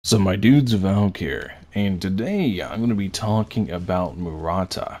So my dude's Valk here, and today I'm going to be talking about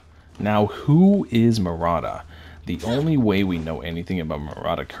Murata. Now, who is Murata? The only way we know anything about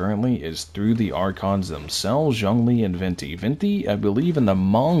Murata currently is through the Archons themselves, Zhongli and Venti. Venti, I believe in the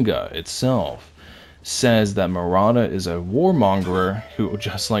manga itself, says that Murata is a warmongerer who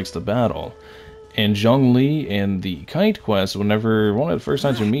just likes to battle. And Zhongli in the Kite Quest, one of the first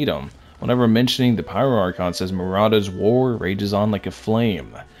times we meet him, whenever mentioning the Pyro Archon, says Murata's war rages on like a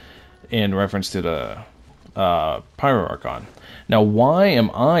flame, in reference to the Pyro Archon. Now, why am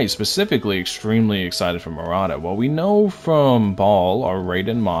I specifically extremely excited for Murata? Well, we know from Ball or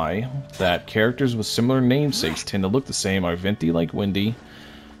Raiden Mai that characters with similar namesakes tend to look the same, are Venti like Windy.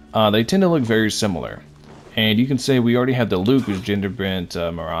 They tend to look very similar. And you can say we already had the Luke who's gender-bent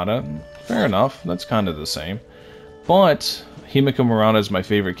Murata. Fair enough, that's kind of the same. But Himiko Murata is my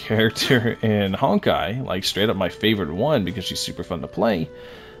favorite character in Honkai, like straight up my favorite one because she's super fun to play.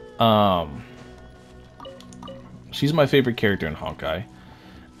 She's my favorite character in Honkai,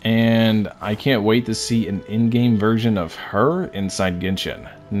 and I can't wait to see an in-game version of her inside Genshin.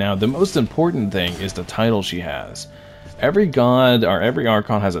 Now, the most important thing is the title she has. Every god, or every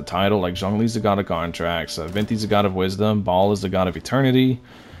Archon has a title, like Zhongli's the god of contracts, Venti's the god of wisdom, Ball is the god of eternity,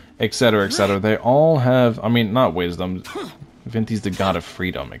 etc, etc. They all have, I mean, not wisdom, Venti's the god of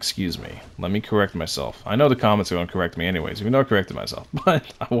freedom, excuse me. Let me correct myself. I know the comments are going to correct me anyways, even though I corrected myself,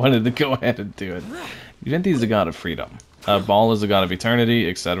 but I wanted to go ahead and do it. Venti's the god of freedom. Ball is the god of eternity,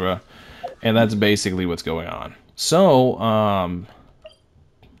 etc. And that's basically what's going on. So,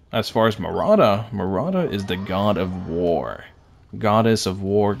 as far as Murata, Murata is the god of war. Goddess of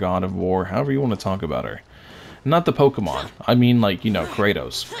war, god of war, however you want to talk about her. Not the Pokemon. I mean, like, you know,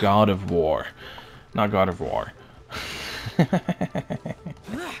 Kratos. God of war. Not God of war.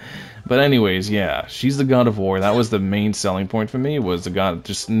 But anyways, yeah, she's the god of war. That was the main selling point for me, was the god,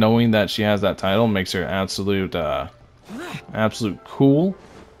 just knowing that she has that title makes her absolute cool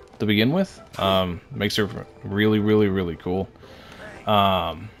to begin with. Makes her really cool.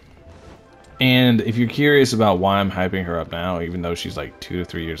 And if you're curious about why I'm hyping her up now, even though she's like 2 to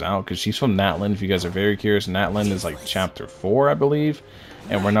 3 years out, because she's from Natlan. If you guys are very curious, Natlan is like chapter 4, I believe,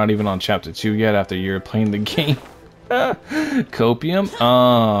 and we're not even on chapter 2 yet after a year of playing the game. Copium.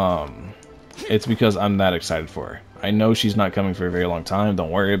 It's because I'm that excited for her. I know she's not coming for a very long time,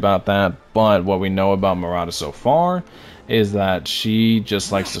 don't worry about that, but what we know about Murata so far is that she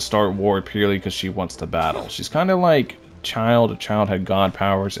just likes to start war purely because she wants to battle. She's kind of like Child. Child had god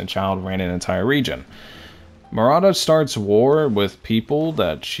powers, and Child ran an entire region. Murata starts war with people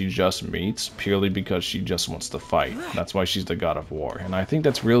that she just meets purely because she just wants to fight. That's why she's the god of war. And I think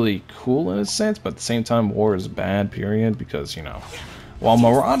that's really cool in a sense, but at the same time, war is bad, period, because, you know, while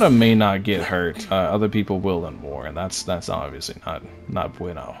Murata may not get hurt, other people will in war, and that's obviously not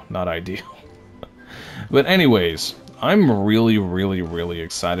bueno, not ideal. But anyways, I'm really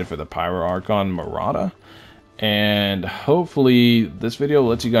excited for the Pyro Archon Murata. And hopefully this video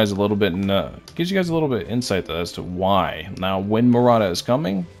lets you guys a little bit, gives you guys a little bit insight as to why. Now, when Murata is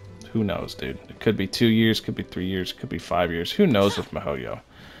coming, who knows, dude? It could be 2 years, could be 3 years, could be 5 years. Who knows with Mihoyo?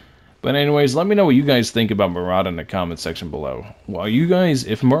 But anyways, let me know what you guys think about Murata in the comment section below. Well, you guys,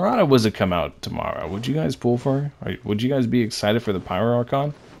 if Murata was to come out tomorrow, would you guys pull for her? Or would you guys be excited for the Pyro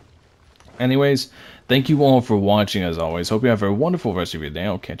Archon? Anyways, thank you all for watching as always. Hope you have a wonderful rest of your day.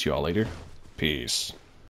 I'll catch you all later. Peace.